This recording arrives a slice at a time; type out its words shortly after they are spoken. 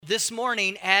this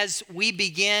morning, as we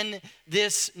begin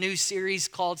this new series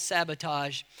called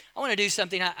Sabotage, I want to do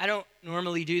something. I don't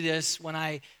normally do this when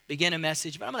I begin a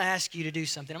message, but I'm going to ask you to do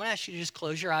something. I'm going to ask you to just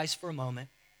close your eyes for a moment.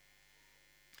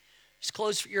 Just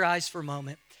close your eyes for a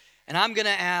moment. And I'm going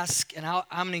to ask, and I'm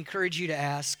going to encourage you to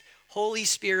ask, Holy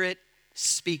Spirit,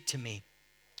 speak to me.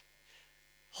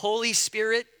 Holy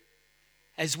Spirit,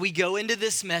 as we go into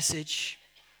this message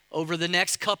over the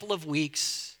next couple of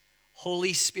weeks,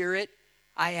 Holy Spirit,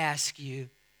 I ask you,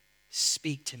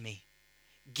 speak to me.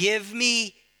 Give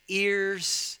me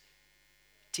ears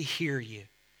to hear you.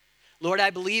 Lord, I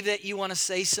believe that you want to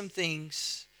say some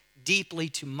things deeply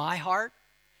to my heart.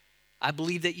 I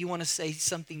believe that you want to say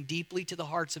something deeply to the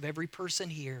hearts of every person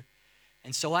here.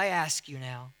 And so I ask you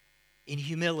now, in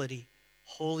humility,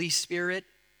 Holy Spirit,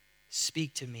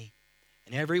 speak to me.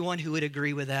 And everyone who would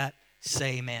agree with that,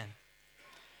 say amen.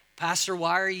 Pastor,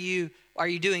 why are you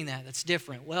doing that? That's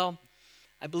different. Well,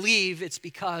 I believe it's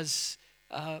because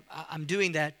I'm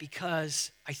doing that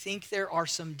because I think there are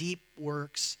some deep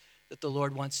works that the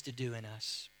Lord wants to do in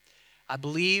us. I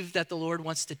believe that the Lord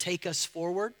wants to take us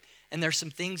forward, and there's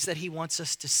some things that he wants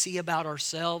us to see about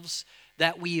ourselves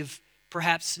that we've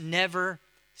perhaps never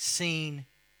seen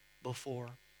before.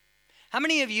 How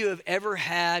many of you have ever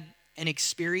had an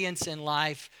experience in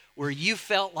life where you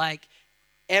felt like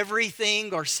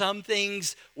everything or some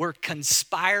things were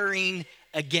conspiring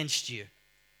against you?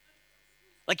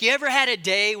 Like, you ever had a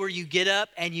day where you get up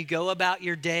and you go about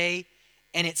your day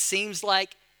and it seems like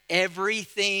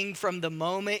everything from the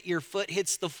moment your foot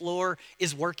hits the floor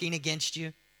is working against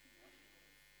you?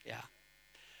 Yeah.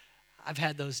 I've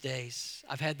had those days.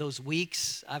 I've had those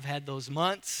weeks. I've had those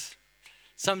months.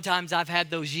 Sometimes I've had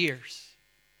those years.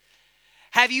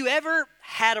 Have you ever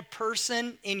had a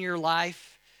person in your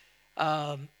life,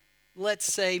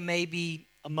 let's say maybe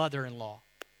a mother-in-law?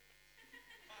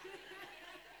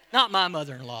 Not my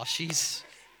mother-in-law. She's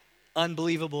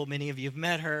unbelievable. Many of you have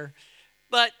met her.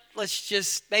 But let's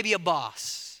just, maybe a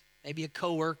boss, maybe a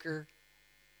coworker,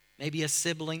 maybe a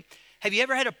sibling. Have you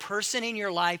ever had a person in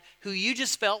your life who you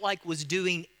just felt like was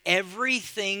doing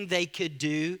everything they could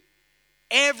do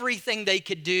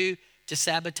to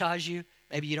sabotage you?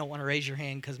 Maybe you don't want to raise your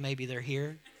hand because maybe they're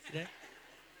here today.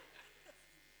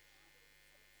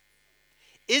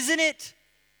 Isn't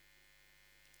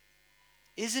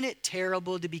it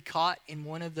terrible to be caught in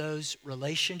one of those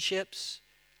relationships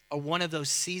or one of those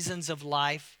seasons of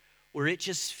life where it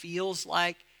just feels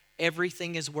like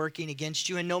everything is working against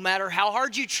you, and no matter how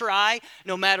hard you try,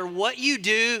 no matter what you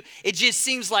do, it just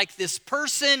seems like this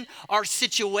person or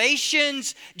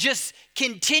situations just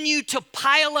continue to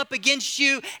pile up against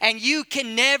you, and you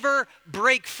can never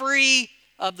break free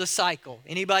of the cycle?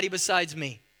 Anybody besides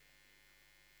me?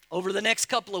 Over the next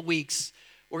couple of weeks,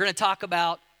 we're going to talk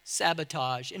about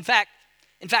sabotage. In fact,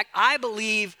 I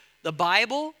believe the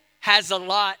Bible has a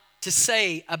lot to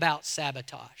say about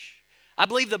sabotage. I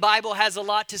believe the Bible has a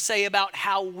lot to say about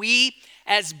how we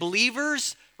as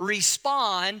believers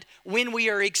respond when we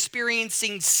are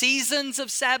experiencing seasons of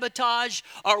sabotage,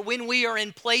 or when we are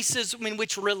in places in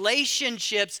which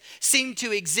relationships seem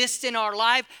to exist in our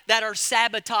life that are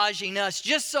sabotaging us.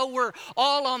 Just so we're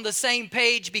all on the same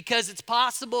page, because it's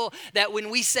possible that when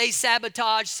we say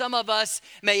sabotage, some of us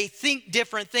may think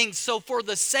different things. So for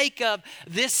the sake of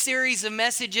this series of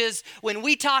messages, when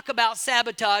we talk about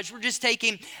sabotage, we're just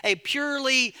taking a pure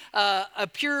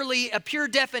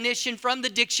definition from the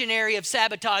dictionary of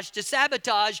sabotage. To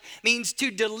sabotage means to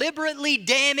deliberately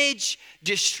damage,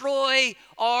 destroy,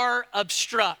 or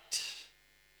obstruct.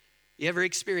 You ever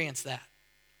experienced that?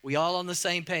 We all on the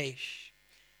same page.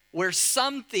 Where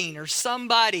something or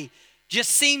somebody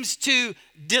just seems to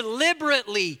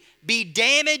deliberately be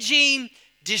damaging,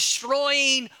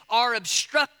 destroying, or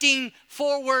obstructing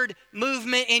forward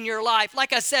movement in your life.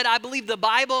 Like I said, I believe the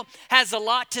Bible has a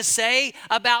lot to say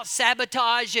about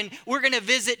sabotage, and we're going to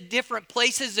visit different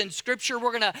places in Scripture.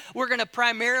 We're going to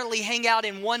primarily hang out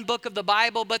in one book of the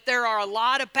Bible, but there are a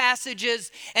lot of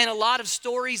passages and a lot of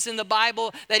stories in the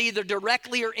Bible that either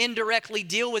directly or indirectly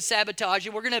deal with sabotage,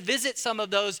 and we're going to visit some of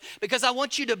those because I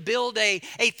want you to build a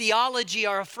theology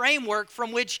or a framework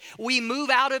from which we move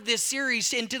out of this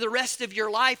series into the rest of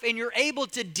your life, and you're able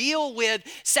to deal with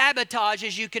sabotage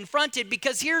as you confront it.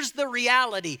 Because here's the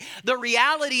reality. The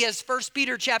reality, as 1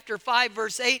 Peter chapter 5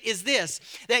 verse 8 is this,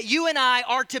 that you and I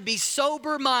are to be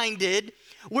sober-minded.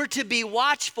 We're to be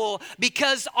watchful,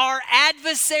 because our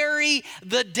adversary,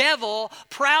 the devil,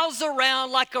 prowls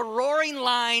around like a roaring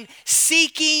lion,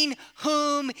 seeking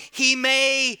whom he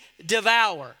may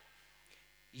devour.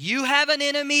 You have an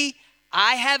enemy,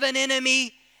 I have an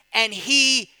enemy, and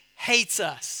he hates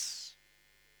us.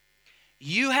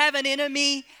 You have an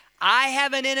enemy, I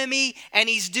have an enemy, and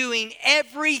he's doing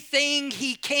everything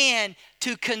he can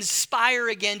to conspire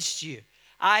against you.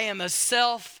 I am a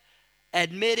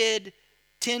self-admitted,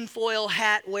 tinfoil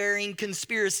hat-wearing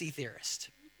conspiracy theorist.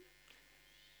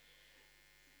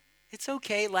 It's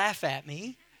okay, laugh at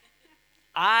me.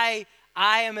 I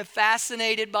am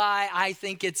fascinated by, I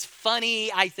think it's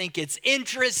funny, I think it's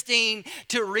interesting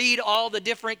to read all the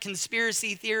different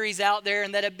conspiracy theories out there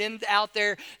and that have been out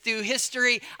there through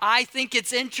history. I think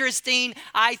it's interesting,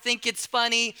 I think it's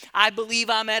funny. I believe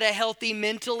I'm at a healthy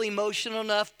mental, emotional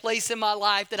enough place in my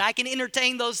life that I can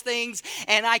entertain those things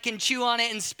and I can chew on it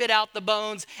and spit out the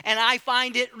bones, and I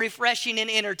find it refreshing and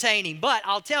entertaining. But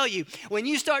I'll tell you, when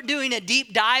you start doing a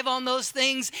deep dive on those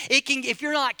things, it can, if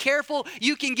you're not careful,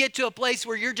 you can get to a place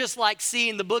where you're just like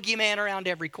seeing the boogeyman around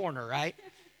every corner, right?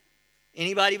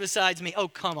 Anybody besides me? Oh,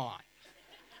 come on.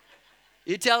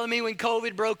 You're telling me when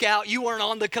COVID broke out, you weren't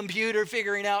on the computer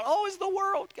figuring out, oh, is the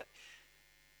world?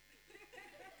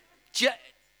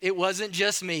 It wasn't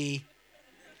just me.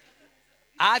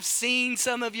 I've seen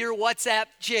some of your WhatsApp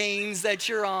chains that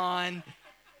you're on,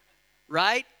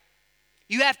 right?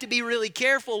 You have to be really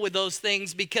careful with those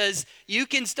things because you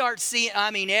can start seeing,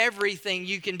 everything.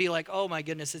 You can be like, oh my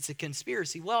goodness, it's a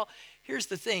conspiracy. Well, here's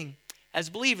the thing. As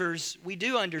believers, we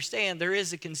do understand there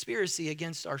is a conspiracy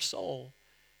against our soul.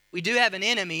 We do have an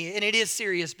enemy, and it is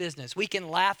serious business. We can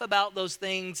laugh about those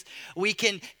things. We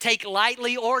can take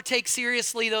lightly or take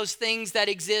seriously those things that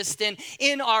exist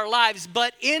in our lives.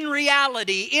 But in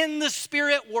reality, in the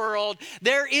spirit world,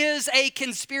 there is a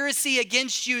conspiracy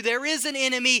against you. There is an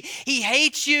enemy. He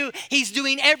hates you. He's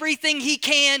doing everything he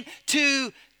can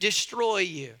to destroy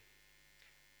you.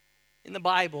 In the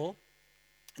Bible,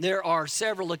 there are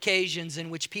several occasions in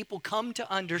which people come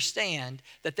to understand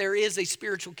that there is a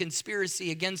spiritual conspiracy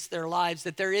against their lives,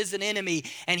 that there is an enemy,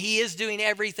 and he is doing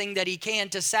everything that he can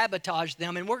to sabotage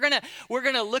them. And we're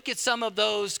gonna look at some of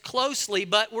those closely,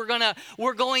 but we're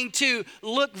going to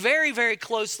look very, very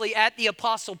closely at the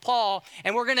Apostle Paul,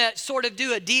 and we're gonna sort of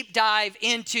do a deep dive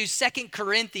into 2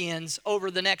 Corinthians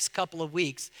over the next couple of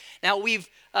weeks. Now, we've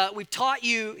taught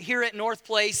you here at North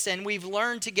Place, and we've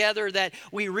learned together that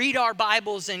we read our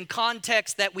Bibles in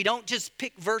context, that we don't just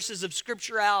pick verses of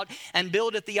Scripture out and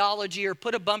build a theology or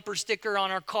put a bumper sticker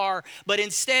on our car, but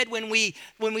instead when we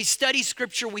study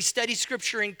Scripture, we study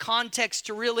Scripture in context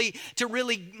to really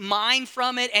mine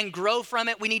from it and grow from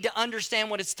it. We need to understand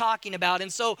what it's talking about.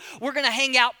 And so we're going to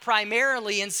hang out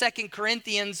primarily in 2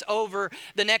 Corinthians over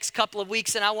the next couple of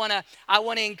weeks, and I want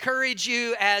to encourage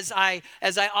you, as I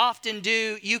often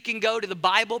do. You can go to the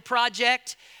Bible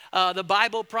Project,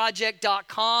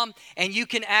 thebibleproject.com, and you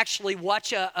can actually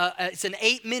watch it's an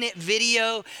 8-minute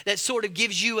video that sort of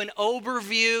gives you an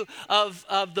overview of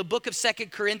the book of 2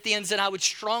 Corinthians, and I would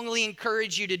strongly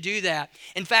encourage you to do that.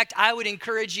 In fact, I would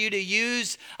encourage you to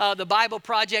use the Bible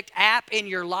Project app in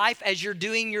your life as you're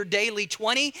doing your daily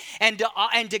 20, and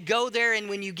to go there, and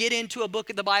when you get into a book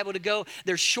of the Bible,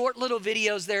 there's short little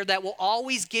videos there that will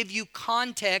always give you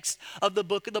context of the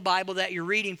book of the Bible that you're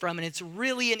reading from, and it's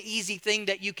really an easy thing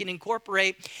that you can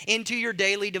incorporate into your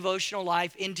daily devotional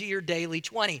life, into your daily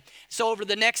 20. So over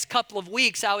the next couple of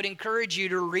weeks, I would encourage you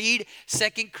to read 2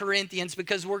 Corinthians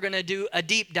because we're going to do a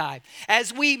deep dive.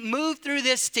 As we move through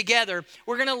this together,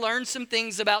 we're going to learn some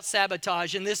things about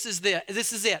sabotage, and this is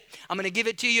it. I'm going to give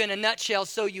it to you in a nutshell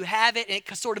so you have it, and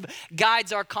it sort of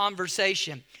guides our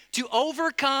conversation. To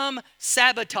overcome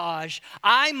sabotage,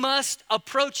 I must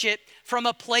approach it from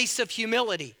a place of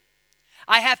humility.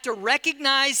 I have to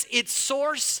recognize its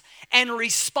source and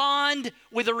respond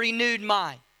with a renewed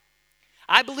mind.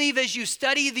 I believe as you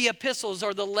study the epistles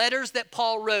or the letters that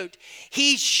Paul wrote,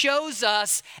 he shows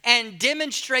us and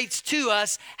demonstrates to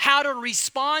us how to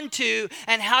respond to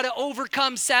and how to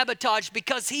overcome sabotage,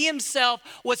 because he himself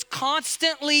was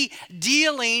constantly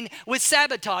dealing with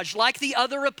sabotage, like the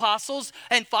other apostles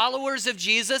and followers of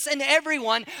Jesus and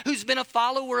everyone who's been a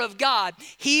follower of God.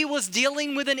 He was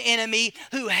dealing with an enemy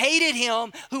who hated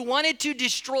him, who wanted to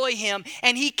destroy him,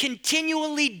 and he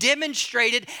continually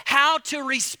demonstrated how to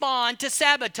respond to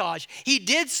sabotage. He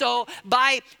did so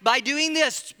by doing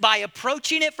this, by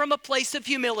approaching it from a place of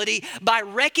humility, by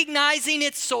recognizing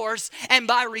its source, and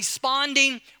by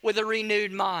responding with a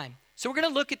renewed mind. So we're going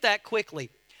to look at that quickly.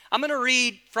 I'm going to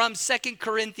read from 2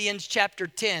 Corinthians chapter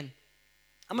 10.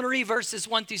 I'm going to read verses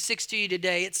 1 through 6 to you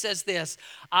today. It says this: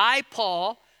 I,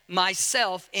 Paul,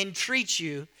 myself entreat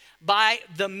you by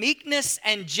the meekness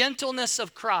and gentleness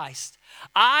of Christ.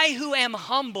 I who am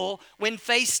humble when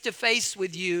face to face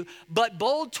with you, but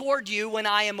bold toward you when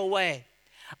I am away.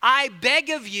 I beg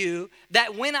of you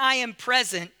that when I am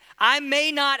present, I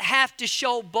may not have to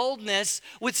show boldness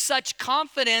with such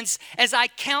confidence as I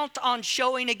count on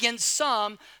showing against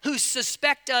some who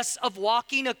suspect us of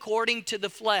walking according to the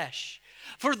flesh.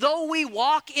 For though we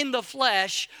walk in the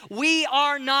flesh, we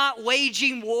are not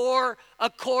waging war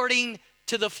according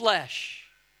to the flesh.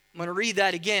 I'm going to read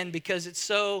that again because it's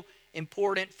so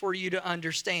important for you to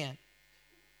understand.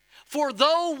 For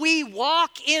though we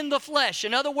walk in the flesh,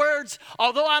 in other words,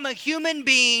 although I'm a human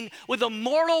being with a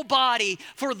mortal body,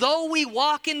 for though we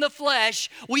walk in the flesh,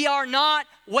 we are not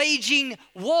waging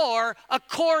war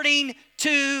according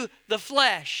to the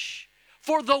flesh.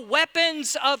 For the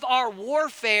weapons of our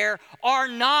warfare are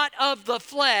not of the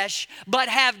flesh, but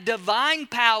have divine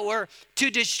power to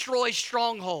destroy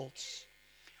strongholds.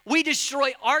 We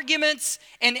destroy arguments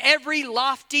and every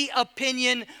lofty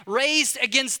opinion raised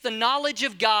against the knowledge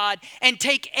of God and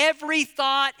take every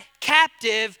thought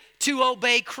captive to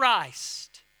obey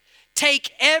Christ.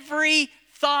 Take every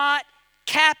thought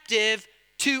captive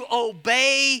to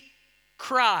obey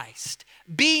Christ.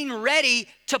 Being ready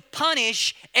to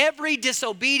punish every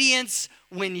disobedience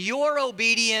when your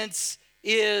obedience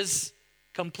is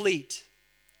complete.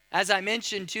 As I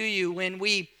mentioned to you, when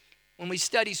we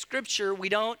study Scripture, we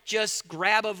don't just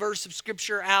grab a verse of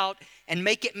Scripture out and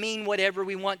make it mean whatever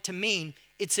we want to mean.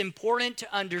 It's important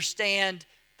to understand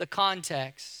the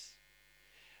context.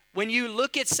 When you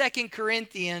look at 2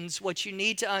 Corinthians, what you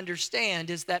need to understand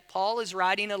is that Paul is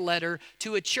writing a letter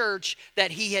to a church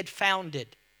that he had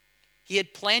founded. He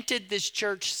had planted this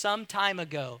church some time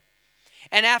ago.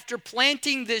 And after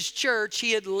planting this church,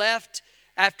 he had left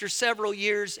after several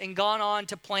years and gone on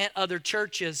to plant other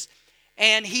churches.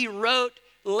 And he wrote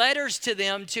letters to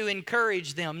them to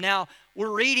encourage them. Now,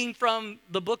 we're reading from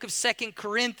the book of 2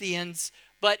 Corinthians,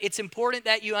 but it's important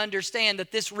that you understand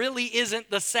that this really isn't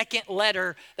the second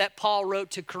letter that Paul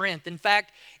wrote to Corinth. In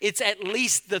fact, it's at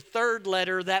least the third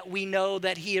letter that we know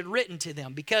that he had written to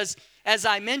them. Because, as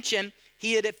I mentioned,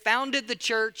 he had founded the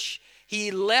church. He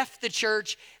left the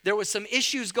church. There was some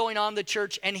issues going on in the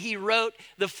church, and he wrote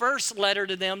the first letter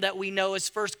to them that we know as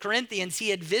 1 Corinthians.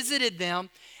 He had visited them,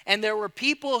 and there were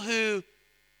people who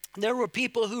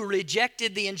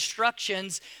rejected the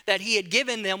instructions that he had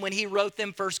given them when he wrote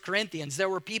them 1 Corinthians. There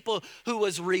were people who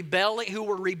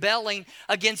were rebelling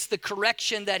against the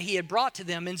correction that he had brought to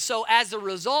them. And so as a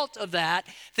result of that,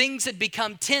 things had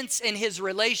become tense in his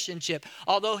relationship.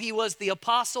 Although he was the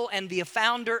apostle and the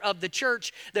founder of the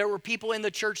church, there were people in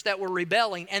the church that were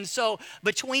rebelling. And so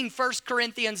between 1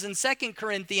 Corinthians and 2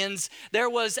 Corinthians,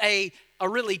 there was a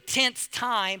really tense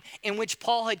time in which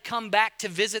Paul had come back to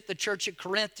visit the church at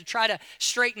Corinth to try to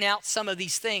straighten out some of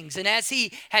these things. And as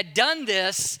he had done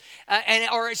this,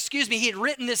 he had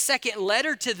written this second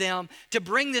letter to them to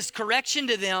bring this correction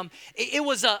to them, it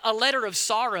was a letter of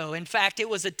sorrow. In fact, it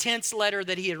was a tense letter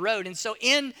that he had wrote. And so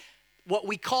in what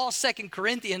we call 2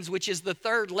 Corinthians, which is the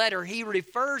third letter, he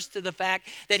refers to the fact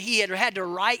that he had to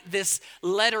write this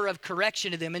letter of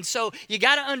correction to them. And so you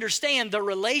got to understand the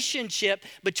relationship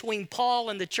between Paul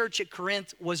and the church at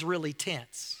Corinth was really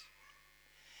tense.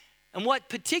 And what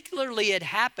particularly had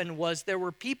happened was there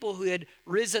were people who had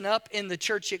risen up in the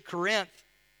church at Corinth,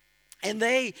 and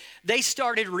they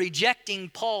started rejecting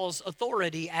Paul's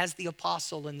authority as the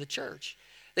apostle in the church.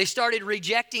 They started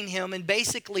rejecting him and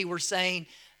basically were saying,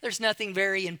 there's nothing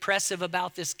very impressive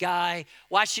about this guy.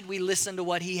 Why should we listen to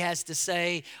what he has to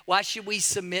say? Why should we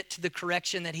submit to the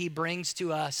correction that he brings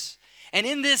to us? And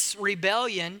in this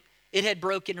rebellion, it had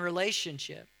broken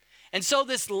relationship. And so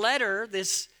this letter,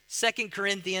 this 2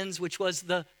 Corinthians, which was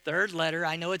the third letter,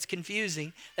 I know it's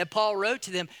confusing, that Paul wrote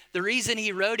to them, the reason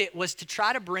he wrote it was to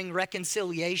try to bring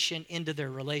reconciliation into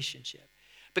their relationship.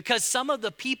 Because some of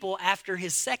the people after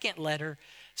his second letter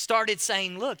started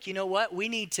saying, look, you know what, we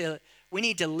need to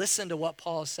listen to what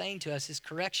Paul is saying to us. His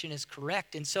correction is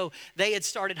correct. And so they had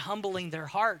started humbling their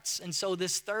hearts. And so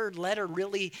this third letter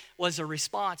really was a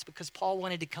response because Paul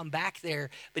wanted to come back there,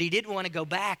 but he didn't want to go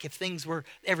back if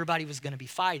everybody was going to be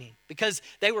fighting. Because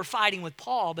they were fighting with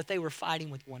Paul, but they were fighting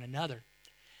with one another.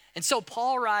 And so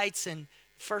Paul writes in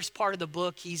first part of the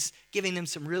book, he's giving them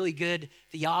some really good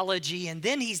theology. And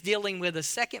then he's dealing with a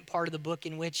second part of the book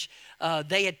in which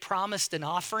they had promised an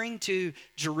offering to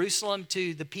Jerusalem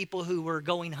to the people who were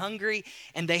going hungry,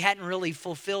 and they hadn't really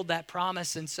fulfilled that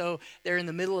promise. And so there in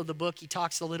the middle of the book, he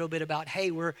talks a little bit about, hey,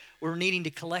 we're needing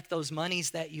to collect those monies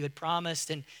that you had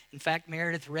promised. And in fact,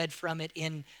 Meredith read from it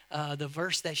in the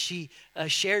verse that she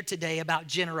shared today about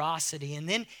generosity. And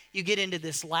then you get into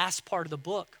this last part of the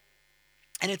book.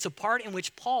 And it's a part in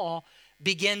which Paul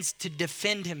begins to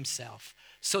defend himself.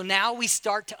 So now we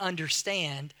start to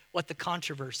understand what the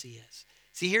controversy is.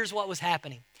 See, here's what was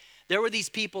happening. there were these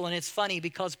people, and it's funny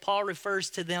because Paul refers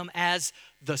to them as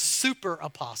the super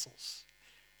apostles.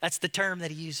 That's the term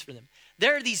that he used for them.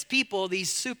 There are these people,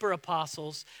 these super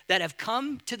apostles, that have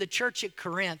come to the church at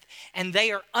Corinth, and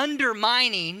they are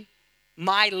undermining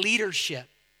my leadership.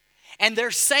 And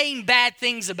they're saying bad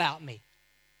things about me.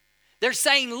 They're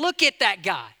saying, look at that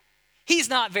guy. He's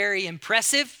not very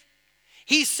impressive.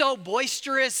 He's so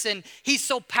boisterous and he's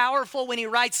so powerful when he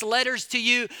writes letters to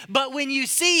you. But when you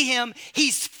see him,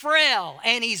 he's frail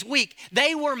and he's weak.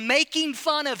 They were making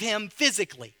fun of him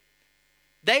physically.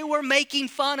 They were making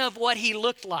fun of what he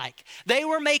looked like. They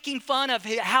were making fun of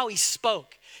how he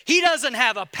spoke. He doesn't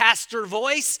have a pastor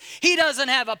voice. He doesn't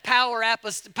have a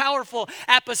powerful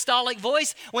apostolic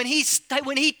voice. When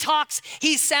he talks,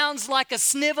 he sounds like a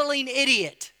sniveling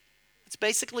idiot. That's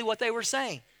basically what they were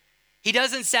saying. He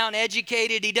doesn't sound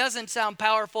educated. He doesn't sound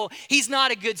powerful. He's not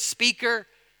a good speaker.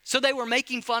 So they were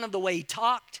making fun of the way he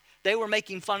talked. They were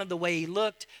making fun of the way he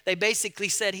looked. They basically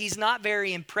said he's not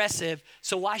very impressive,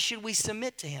 so why should we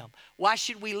submit to him? Why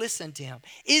should we listen to him?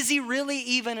 Is he really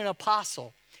even an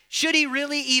apostle? Should he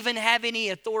really even have any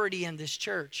authority in this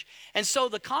church? And so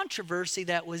the controversy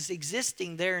that was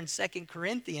existing there in 2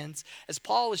 Corinthians, as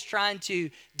Paul was trying to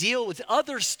deal with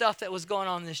other stuff that was going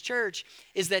on in this church,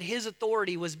 is that his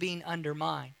authority was being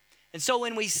undermined. And so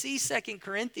when we see 2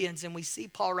 Corinthians and we see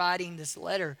Paul writing this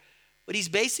letter, what he's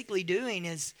basically doing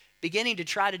is beginning to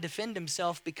try to defend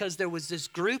himself because there was this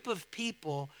group of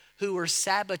people who were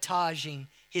sabotaging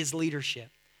his leadership.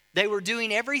 They were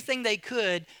doing everything they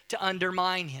could to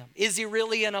undermine him. Is he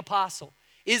really an apostle?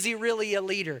 Is he really a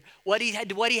leader? What he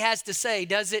has to say,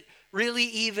 does it really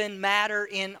even matter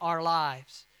in our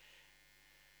lives?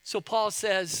 So Paul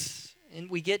says, and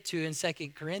we get to in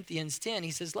 2 Corinthians 10,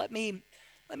 he says, let me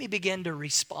begin to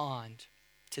respond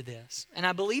to this. And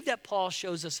I believe that Paul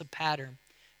shows us a pattern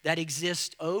that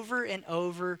exists over and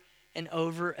over and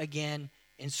over again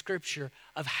in Scripture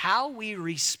of how we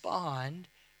respond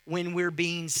when we're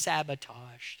being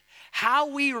sabotaged. How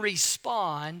we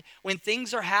respond when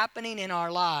things are happening in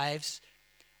our lives,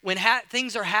 when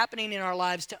things are happening in our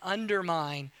lives to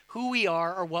undermine who we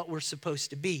are or what we're supposed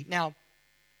to be. Now,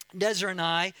 Desiree and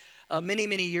I,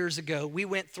 many years ago, we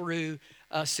went through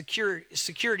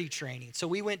security training. So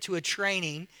we went to a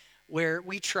training where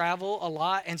we travel a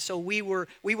lot. And so we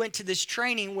went to this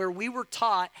training where we were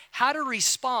taught how to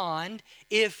respond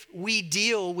if we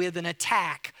deal with an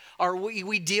attack or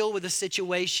we deal with a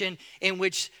situation in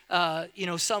which,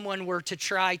 someone were to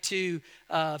try to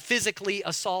physically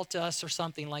assault us or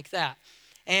something like that.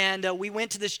 And we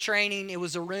went to this training. It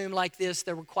was a room like this.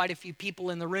 There were quite a few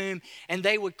people in the room. And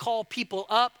they would call people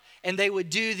up and they would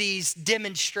do these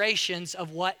demonstrations of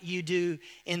what you do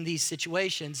in these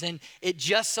situations. And it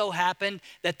just so happened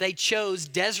that they chose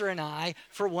Desiree and I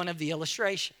for one of the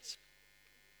illustrations.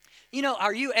 You know,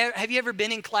 have you ever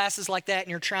been in classes like that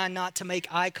and you're trying not to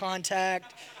make eye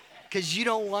contact because you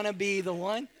don't want to be the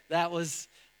one? That was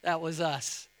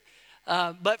us.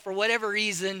 But for whatever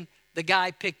reason, the guy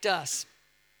picked us.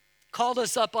 Called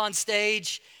us up on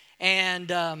stage, and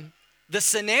the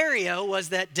scenario was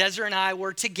that Desiree and I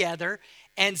were together,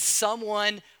 and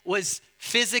someone was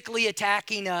physically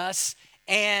attacking us,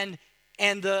 and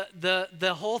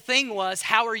the whole thing was,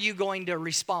 how are you going to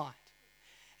respond?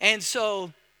 And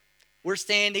so we're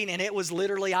standing, and it was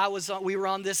literally, we were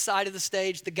on this side of the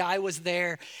stage, the guy was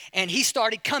there, and he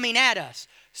started coming at us.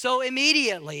 So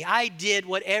immediately, I did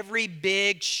what every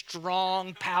big,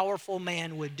 strong, powerful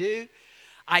man would do.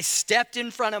 I stepped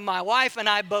in front of my wife and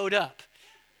I bowed up.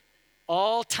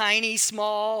 All tiny,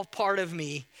 small part of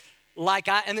me,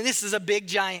 and this is a big,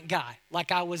 giant guy,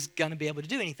 like I was gonna be able to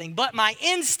do anything. But my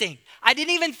instinct, I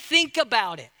didn't even think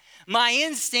about it. My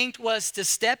instinct was to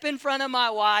step in front of my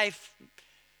wife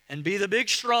and be the big,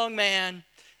 strong man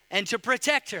and to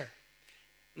protect her.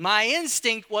 My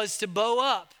instinct was to bow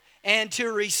up and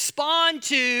to respond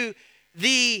to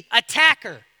the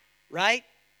attacker, right?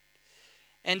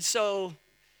 And so,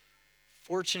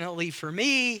 fortunately for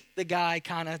me, the guy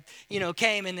kind of,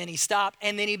 came and then he stopped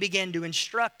and then he began to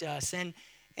instruct us. And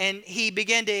he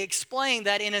began to explain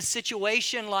that in a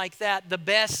situation like that, the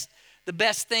best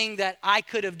thing that I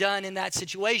could have done in that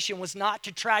situation was not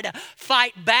to try to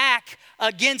fight back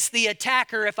against the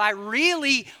attacker. If I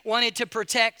really wanted to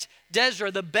protect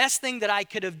Desiree, the best thing that I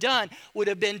could have done would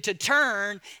have been to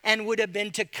turn and would have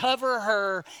been to cover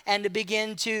her and to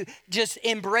begin to just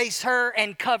embrace her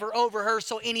and cover over her,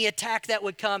 so any attack that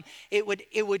would come, it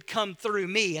would come through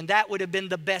me. And that would have been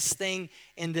the best thing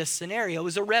in this scenario. It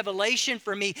was a revelation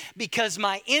for me because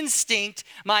my instinct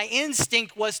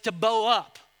was to bow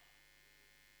up,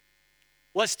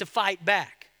 was to fight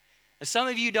back. Some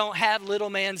of you don't have little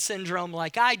man syndrome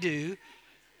like I do,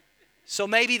 so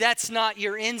maybe that's not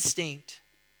your instinct.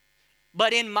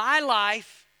 But in my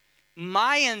life,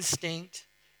 my instinct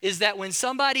is that when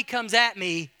somebody comes at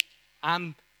me,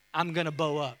 I'm going to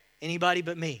bow up. Anybody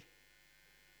but me.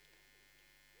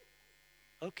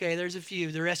 Okay, there's a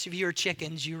few. The rest of you are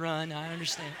chickens. You run. I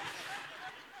understand.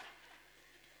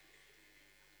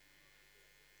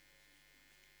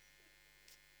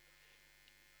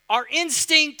 Our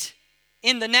instinct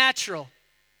in the natural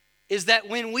is that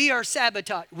when we are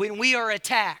sabotaged, when we are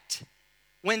attacked,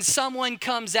 when someone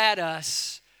comes at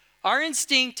us, our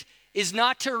instinct is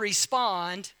not to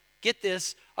respond. Get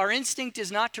this, our instinct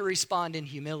is not to respond in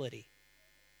humility.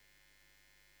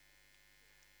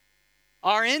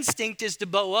 Our instinct is to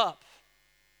bow up.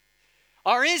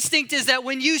 Our instinct is that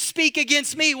when you speak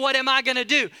against me, what am I going to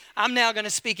do? I'm now going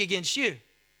to speak against you.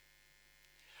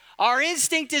 Our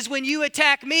instinct is when you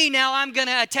attack me, now I'm going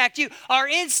to attack you. Our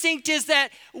instinct is that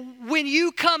when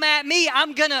you come at me,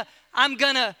 I'm going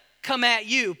to come at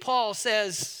you. Paul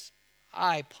says,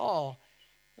 Paul,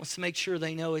 wants to make sure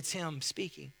they know it's him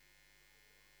speaking.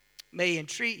 May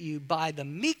entreat you by the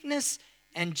meekness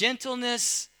and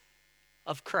gentleness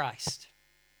of Christ.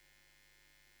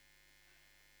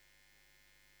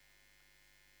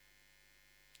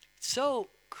 It's so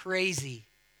crazy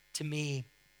to me.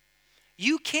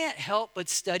 You can't help but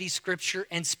study Scripture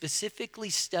and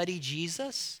specifically study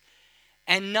Jesus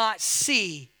and not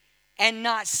see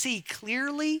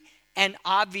clearly and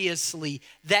obviously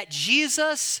that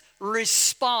Jesus'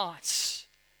 response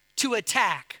to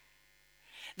attack,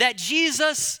 that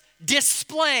Jesus'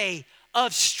 display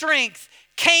of strength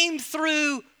came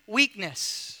through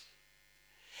weakness.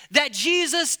 That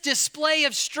Jesus' display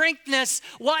of strengthness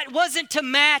wasn't to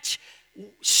match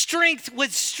strength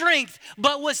with strength,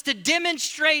 but was to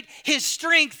demonstrate his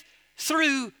strength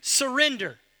through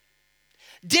surrender.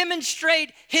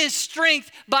 Demonstrate his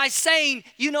strength by saying,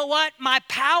 you know what? My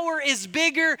power is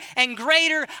bigger and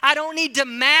greater. I don't need to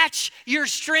match your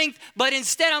strength, but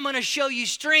instead I'm going to show you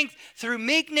strength through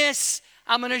meekness.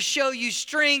 I'm going to show you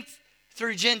strength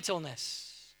through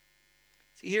gentleness.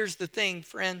 See, here's the thing,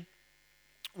 friend.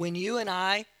 When you and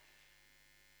I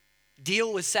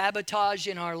deal with sabotage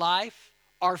in our life,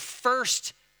 our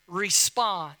first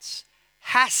response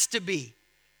has to be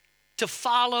to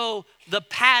follow the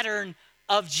pattern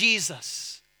of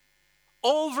Jesus.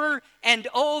 Over and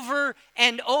over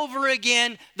and over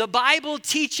again, the Bible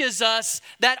teaches us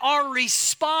that our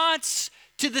response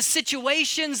to the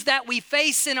situations that we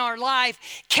face in our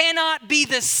life cannot be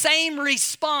the same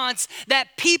response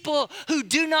that people who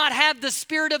do not have the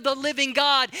Spirit of the living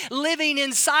God living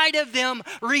inside of them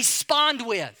respond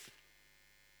with.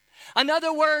 In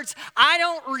other words, I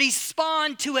don't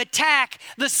respond to attack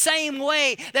the same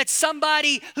way that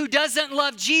somebody who doesn't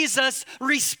love Jesus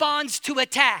responds to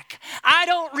attack. I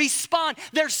don't respond.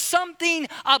 There's something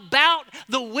about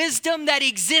the wisdom that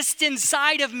exists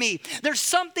inside of me. There's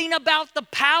something about the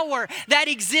power that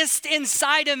exists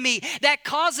inside of me that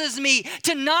causes me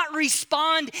to not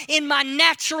respond in my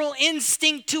natural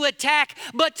instinct to attack,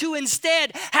 but to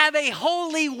instead have a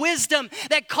holy wisdom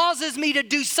that causes me to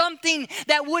do something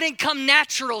that wouldn't come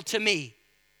natural to me.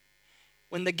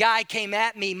 When the guy came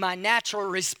at me, my natural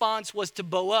response was to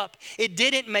bow up. It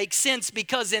didn't make sense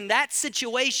because in that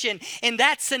situation, in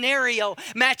that scenario,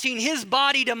 matching his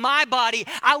body to my body,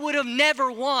 I would have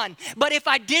never won. But if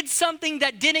I did something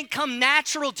that didn't come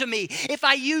natural to me, if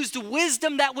I used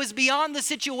wisdom that was beyond the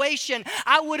situation,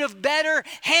 I would have better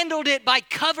handled it by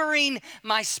covering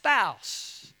my spouse.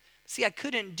 See, I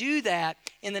couldn't do that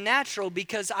in the natural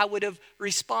because I would have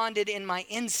responded in my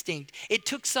instinct. It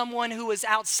took someone who was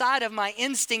outside of my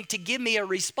instinct to give me a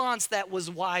response that was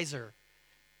wiser.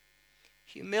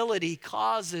 Humility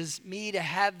causes me to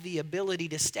have the ability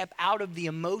to step out of the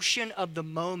emotion of the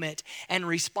moment and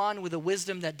respond with a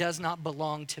wisdom that does not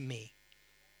belong to me.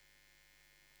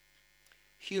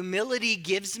 Humility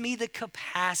gives me the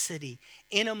capacity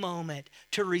in a moment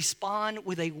to respond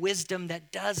with a wisdom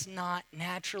that does not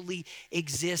naturally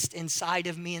exist inside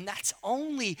of me. And that's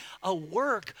only a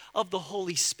work of the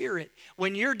Holy Spirit.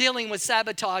 When you're dealing with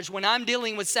sabotage, when I'm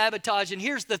dealing with sabotage, and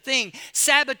here's the thing,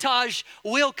 sabotage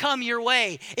will come your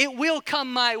way. It will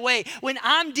come my way. When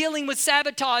I'm dealing with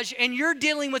sabotage and you're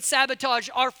dealing with sabotage,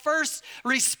 our first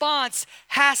response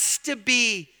has to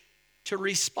be to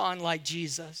respond like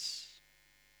Jesus.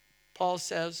 Paul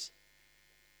says,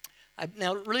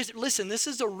 now listen, this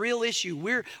is a real issue.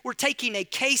 We're taking a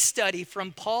case study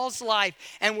from Paul's life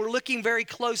and we're looking very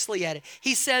closely at it.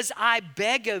 He says, I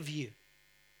beg of you,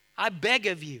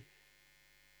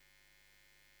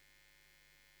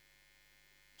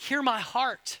 hear my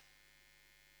heart.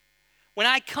 When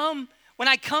I come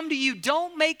to you,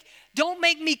 don't make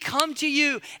me come to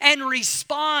you and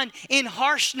respond in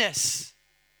harshness.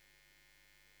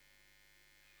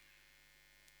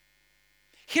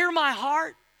 Hear my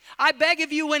heart. I beg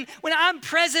of you, when I'm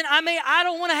present, I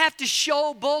don't want to have to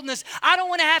show boldness. I don't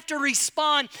want to have to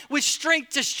respond with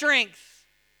strength to strength.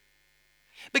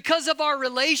 Because of our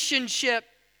relationship,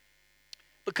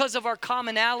 because of our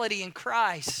commonality in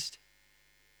Christ,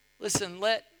 listen,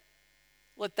 let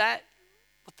that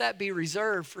be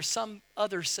reserved for some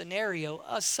other scenario,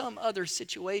 some other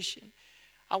situation.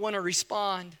 I want to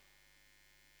respond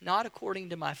not according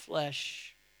to my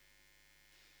flesh.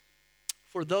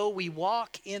 For though we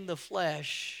walk in the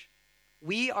flesh,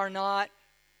 we are not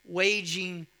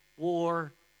waging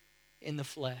war in the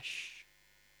flesh.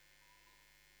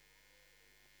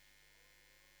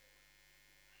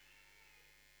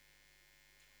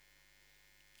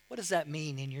 What does that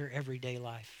mean in your everyday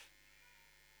life?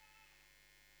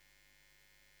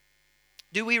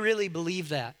 Do we really believe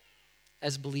that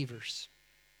as believers?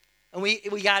 And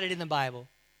we got it in the Bible,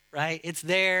 right? It's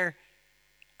there.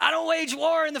 I don't wage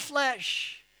war in the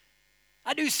flesh.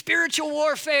 I do spiritual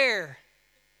warfare.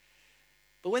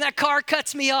 But when that car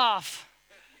cuts me off,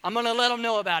 I'm going to let them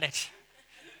know about it.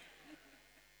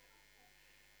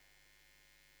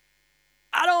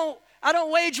 I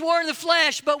don't wage war in the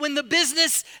flesh, but when the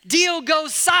business deal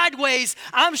goes sideways,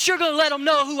 I'm sure going to let them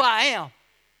know who I am.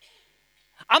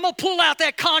 I'm going to pull out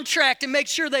that contract and make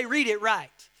sure they read it right.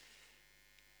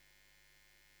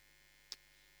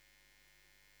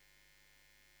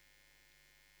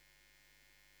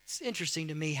 It's interesting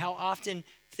to me how often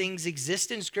things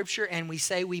exist in Scripture and we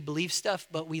say we believe stuff,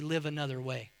 but we live another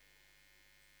way.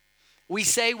 We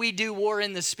say we do war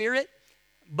in the spirit,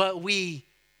 but we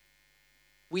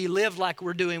live like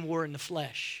we're doing war in the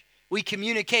flesh. We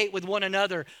communicate with one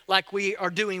another like we are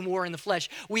doing war in the flesh.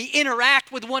 We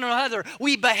interact with one another.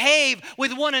 We behave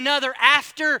with one another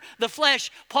after the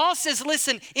flesh. Paul says,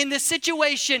 listen, in the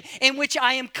situation in which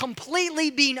I am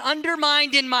completely being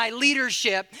undermined in my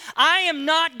leadership, I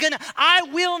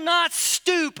will not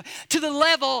stoop to the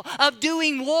level of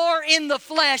doing war in the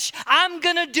flesh. I'm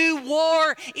going to do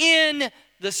war in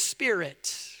the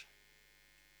spirit.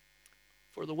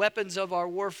 For the weapons of our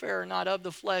warfare are not of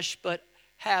the flesh, but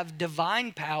have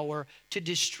divine power to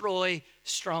destroy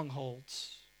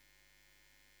strongholds.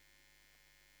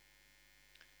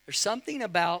 There's something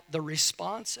about the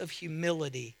response of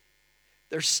humility.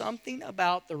 There's something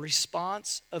about the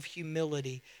response of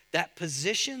humility that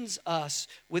positions us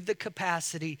with the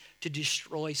capacity to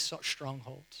destroy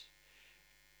strongholds.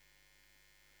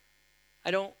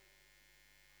 I don't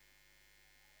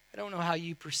know how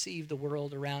you perceive the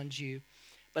world around you,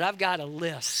 but I've got a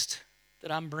list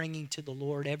that I'm bringing to the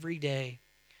Lord every day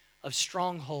of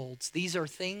strongholds. These are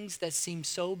things that seem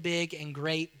so big and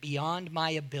great beyond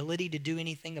my ability to do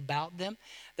anything about them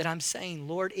that I'm saying,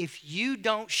 Lord, if you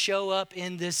don't show up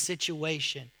in this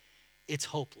situation, it's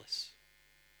hopeless.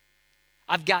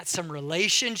 I've got some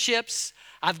relationships.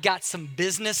 I've got some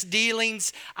business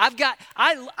dealings.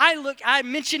 I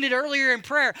mentioned it earlier in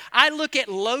prayer. I look at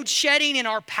load shedding in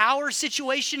our power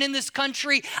situation in this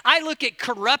country. I look at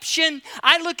corruption.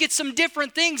 I look at some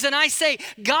different things and I say,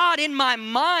 God, in my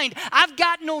mind, I've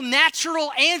got no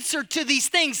natural answer to these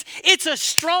things. It's a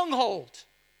stronghold.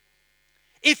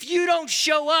 If you don't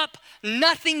show up,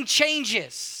 nothing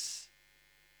changes.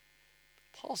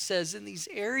 Paul says in these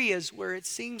areas where it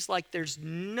seems like there's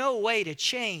no way to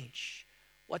change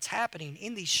what's happening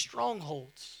in these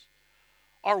strongholds,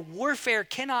 our warfare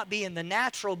cannot be in the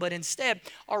natural, but instead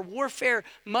our warfare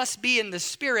must be in the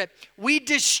spirit. We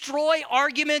destroy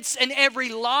arguments and every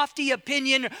lofty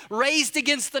opinion raised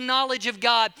against the knowledge of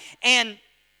God. And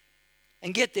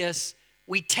get this,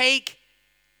 we take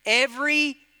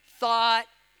every thought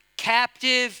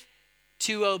captive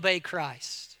to obey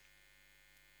Christ.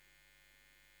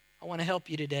 I want to help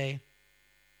you today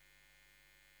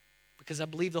because I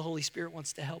believe the Holy Spirit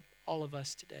wants to help all of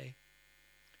us today.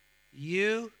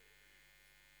 You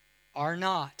are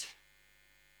not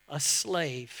a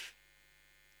slave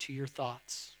to your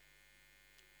thoughts.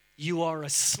 You are a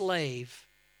slave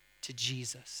to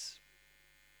Jesus.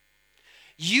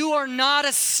 You are not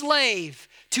a slave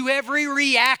to every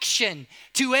reaction,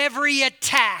 to every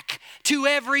attack, to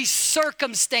every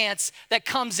circumstance that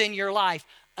comes in your life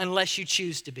unless you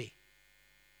choose to be.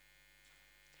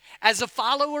 As a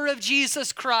follower of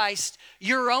Jesus Christ,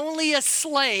 you're only a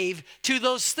slave to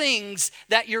those things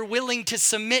that you're willing to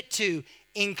submit to,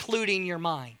 including your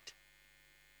mind.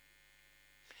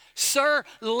 Sir,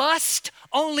 lust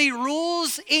only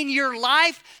rules in your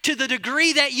life to the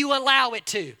degree that you allow it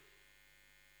to.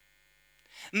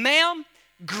 Ma'am,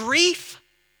 grief,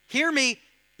 hear me,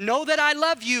 know that I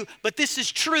love you, but this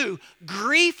is true.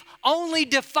 Grief only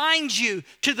defines you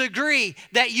to the degree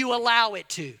that you allow it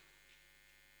to.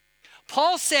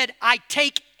 Paul said, I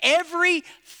take every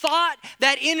thought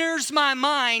that enters my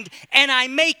mind and I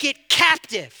make it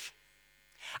captive.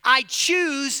 I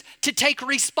choose to take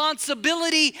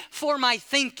responsibility for my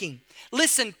thinking.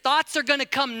 Listen, thoughts are going to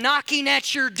come knocking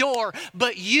at your door,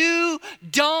 but you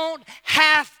don't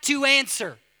have to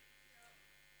answer.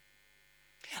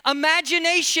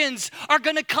 Imaginations are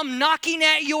going to come knocking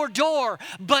at your door,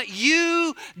 but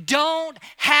you don't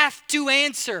have to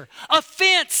answer.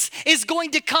 Offense is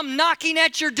going to come knocking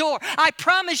at your door. I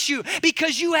promise you,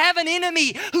 because you have an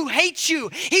enemy who hates you.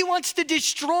 He wants to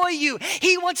destroy you.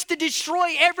 He wants to destroy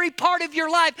every part of your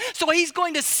life. So he's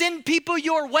going to send people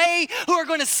your way who are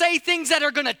going to say things that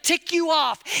are going to tick you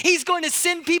off. He's going to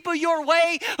send people your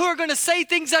way who are going to say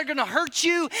things that are going to hurt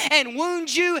you and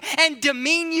wound you and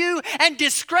demean you and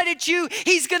discredit you.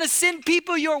 He's going to send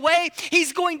people your way.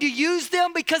 He's going to use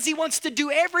them because he wants to do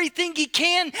everything he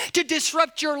can to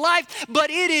disrupt your life.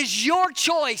 But it is your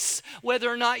choice whether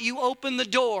or not you open the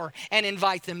door and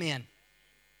invite them in.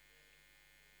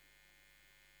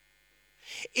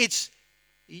 It's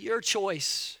your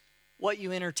choice what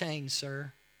you entertain,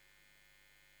 sir.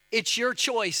 It's your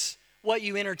choice what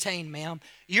you entertain, ma'am.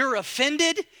 You're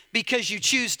offended because you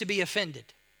choose to be offended.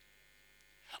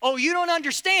 Oh, you don't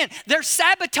understand. They're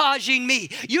sabotaging me.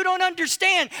 You don't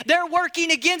understand. They're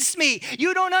working against me.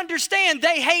 You don't understand.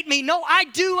 They hate me. No, I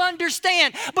do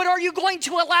understand. But are you going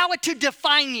to allow it to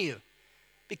define you?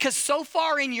 Because so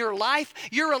far in your life,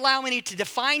 you're allowing it to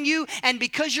define you. And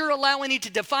because you're allowing it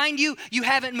to define you, you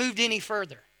haven't moved any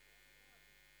further.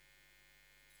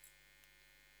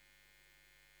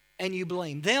 And you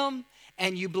blame them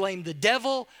and you blame the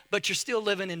devil, but you're still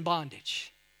living in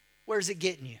bondage. Where's it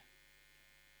getting you?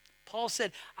 Paul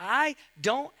said, I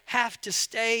don't have to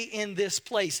stay in this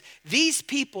place. These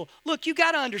people, look, you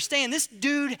got to understand, this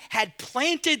dude had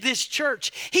planted this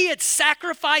church. He had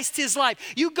sacrificed his life.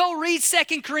 You go read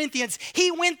 2 Corinthians.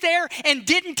 He went there and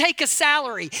didn't take a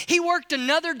salary. He worked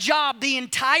another job the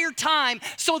entire time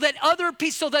so that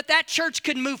that church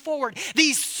could move forward.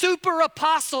 These super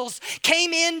apostles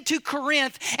came into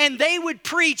Corinth and they would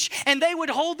preach and they would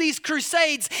hold these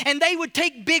crusades and they would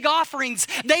take big offerings.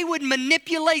 They would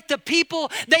manipulate the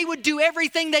people. They would do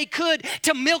everything they could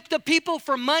to milk the people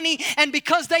for money. And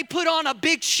because they put on a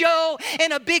big show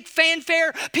and a big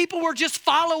fanfare, people were just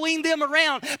following them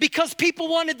around because people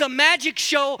wanted the magic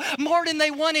show more than they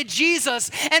wanted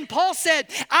Jesus. And Paul said,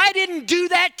 I didn't do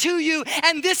that to you,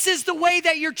 and this is the way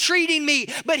that you're treating me.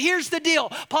 But here's the deal.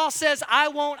 Paul says, I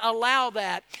won't allow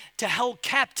that to hold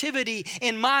captivity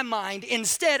in my mind.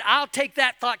 Instead, I'll take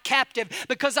that thought captive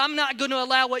because I'm not going to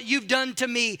allow what you've done to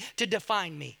me to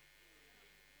define me.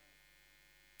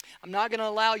 I'm not going to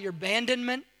allow your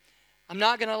abandonment. I'm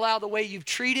not going to allow the way you've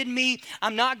treated me.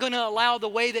 I'm not going to allow the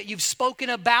way that you've spoken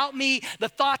about me, the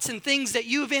thoughts and things that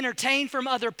you've entertained from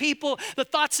other people, the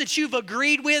thoughts that you've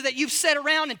agreed with, that you've sat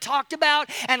around and talked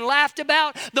about and laughed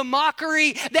about, the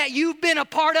mockery that you've been a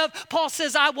part of. Paul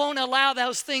says, I won't allow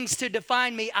those things to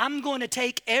define me. I'm going to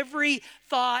take every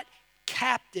thought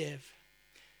captive.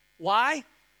 Why?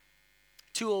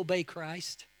 To obey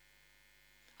Christ.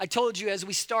 I told you as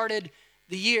we started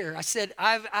the year, I said,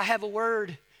 I have a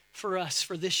word for us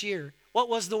for this year. What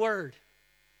was the word?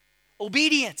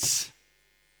 Obedience.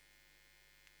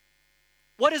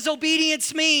 What does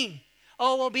obedience mean?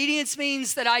 Oh, obedience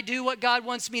means that I do what God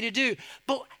wants me to do.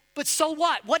 But so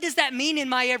what? What does that mean in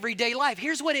my everyday life?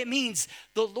 Here's what it means.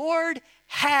 The Lord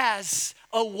has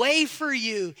a way for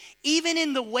you, even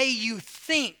in the way you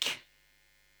think.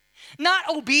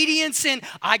 Not obedience and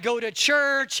I go to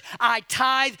church, I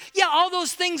tithe. Yeah, all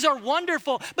those things are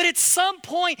wonderful. But at some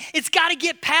point, it's got to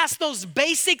get past those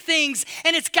basic things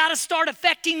and it's got to start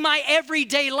affecting my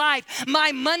everyday life,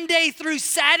 my Monday through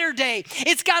Saturday.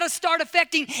 It's got to start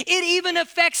affecting, it even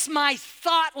affects my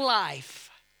thought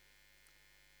life.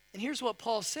 And here's what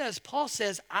Paul says. Paul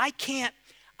says, I can't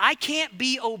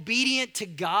be obedient to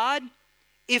God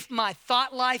if my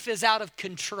thought life is out of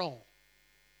control.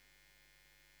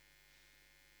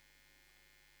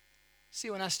 See,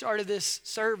 when I started this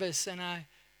service and I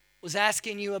was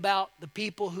asking you about the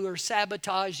people who are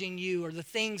sabotaging you or the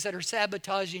things that are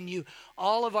sabotaging you,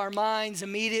 all of our minds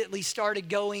immediately started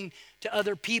going to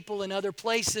other people and other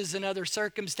places and other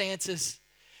circumstances.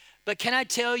 But can I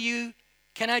tell you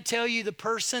the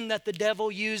person that the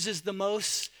devil uses the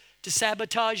most to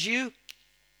sabotage you?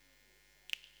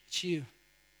 It's you.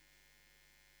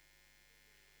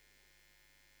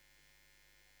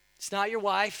 It's not your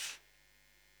wife.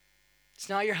 It's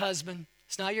not your husband.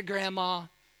 It's not your grandma.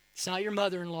 It's not your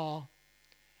mother-in-law.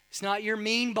 It's not your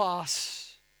mean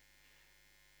boss.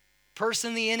 The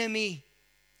person the enemy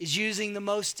is using the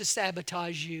most to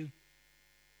sabotage you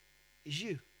is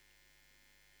you.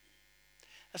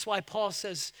 That's why Paul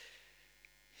says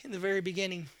in the very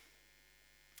beginning,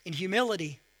 in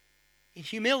humility,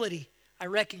 I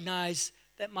recognize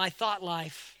that my thought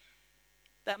life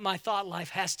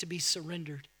has to be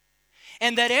surrendered.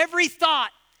 And that every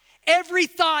thought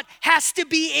has to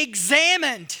be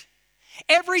examined.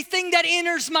 Everything that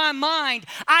enters my mind,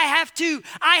 I have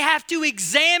to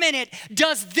examine it.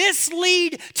 Does this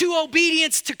lead to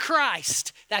obedience to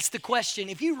Christ? That's the question.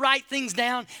 If you write things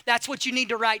down, that's what you need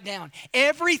to write down.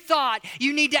 Every thought,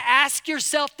 you need to ask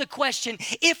yourself the question,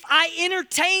 if I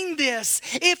entertain this,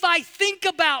 if I think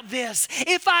about this,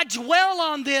 if I dwell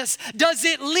on this, does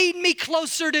it lead me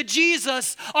closer to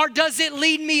Jesus or does it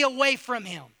lead me away from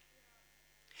Him?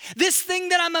 This thing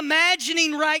that I'm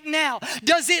imagining right now,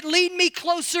 does it lead me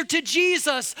closer to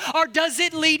Jesus or does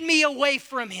it lead me away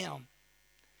from Him?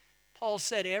 Paul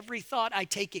said, every thought I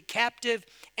take it captive,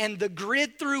 and the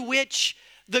grid through which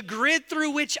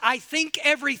I think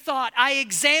every thought, I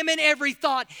examine every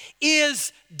thought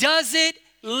is, does it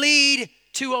lead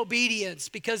to obedience?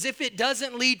 Because if it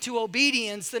doesn't lead to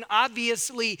obedience, then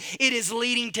obviously it is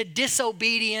leading to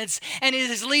disobedience, and it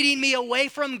is leading me away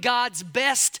from God's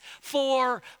best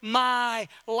for my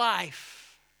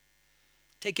life.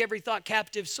 Take every thought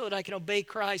captive so that I can obey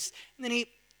Christ. And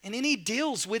then he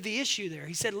deals with the issue there.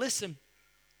 He said, listen,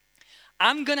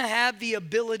 I'm going to have the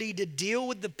ability to deal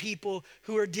with the people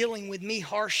who are dealing with me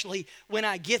harshly when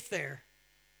I get there.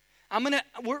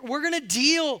 We're going to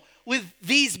deal with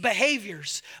these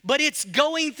behaviors, but it's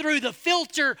going through the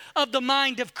filter of the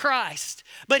mind of Christ.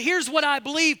 But here's what I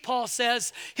believe, Paul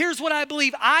says. Here's what I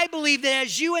believe. I believe that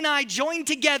as you and I join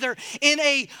together in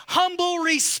a humble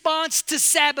response to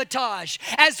sabotage,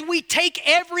 as we take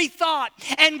every thought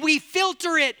and we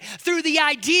filter it through the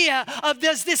idea of,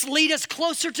 does this lead us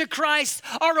closer to Christ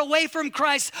or away from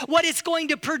Christ? What it's going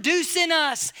to produce in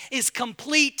us is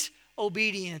complete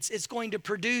obedience. It's going to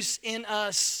produce in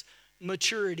us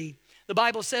maturity. The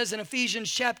Bible says in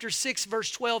Ephesians chapter 6,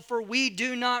 verse 12, for we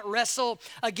do not wrestle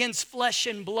against flesh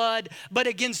and blood, but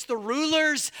against the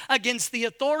rulers, against the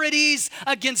authorities,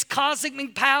 against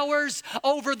cosmic powers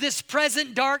over this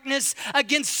present darkness,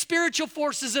 against spiritual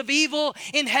forces of evil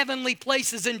in heavenly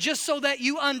places. And just so that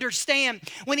you understand,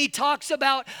 when he talks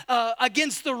about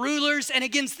against the rulers and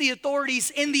against the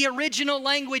authorities, in the original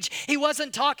language, he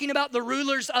wasn't talking about the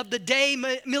rulers of the day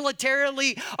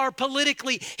militarily or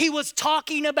politically. He was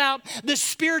talking about the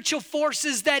spiritual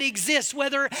forces that exist,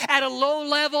 whether at a low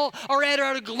level or at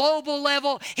a global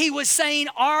level. He was saying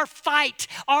our fight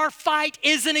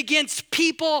isn't against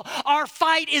people. Our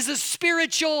fight is a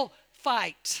spiritual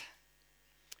fight.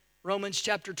 Romans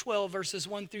chapter 12, verses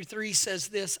 1 through 3 says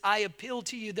this, I appeal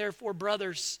to you, therefore,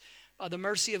 brothers, by the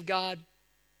mercy of God,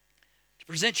 to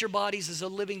present your bodies as a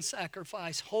living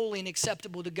sacrifice, holy and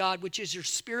acceptable to God, which is your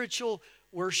spiritual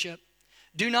worship.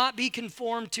 Do not be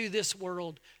conformed to this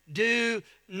world. Do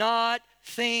not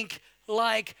think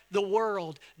like the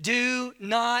world. Do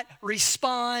not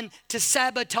respond to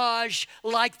sabotage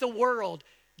like the world.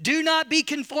 Do not be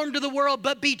conformed to the world,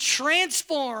 but be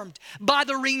transformed by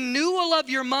the renewal of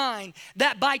your mind,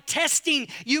 that by testing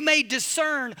you may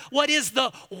discern what is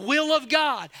the will of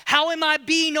God. How am I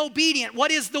being obedient? What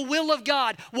is the will of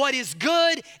God? What is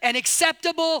good and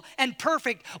acceptable and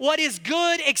perfect? What is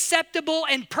good, acceptable,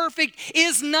 and perfect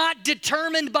is not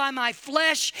determined by my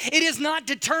flesh. It is not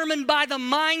determined by the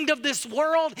mind of this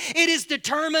world. It is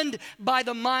determined by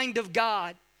the mind of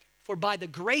God. For by the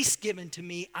grace given to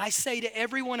me, I say to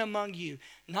everyone among you,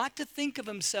 not to think of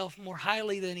himself more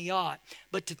highly than he ought,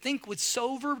 but to think with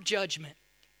sober judgment,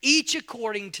 each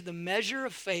according to the measure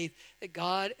of faith that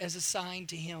God has assigned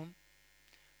to him.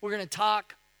 We're going to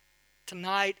talk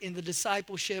tonight in the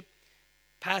discipleship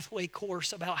pathway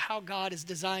course about how God has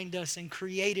designed us and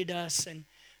created us, and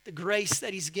the grace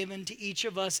that he's given to each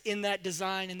of us in that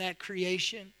design and that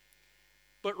creation.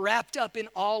 But wrapped up in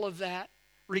all of that,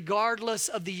 regardless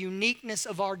of the uniqueness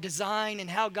of our design and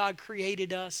how God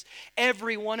created us,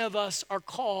 every one of us are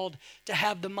called to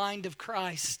have the mind of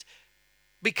Christ.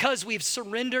 Because we've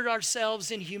surrendered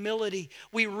ourselves in humility,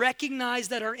 we recognize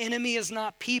that our enemy is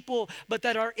not people, but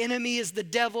that our enemy is the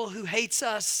devil who hates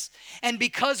us. And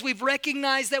because we've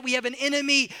recognized that we have an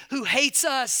enemy who hates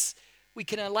us, we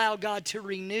can allow God to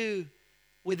renew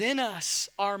within us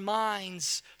our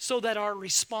minds so that our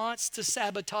response to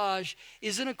sabotage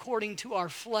isn't according to our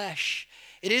flesh.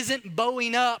 It isn't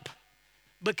bowing up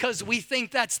because we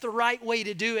think that's the right way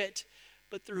to do it,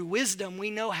 but through wisdom we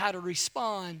know how to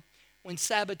respond when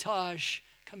sabotage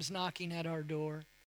comes knocking at our door.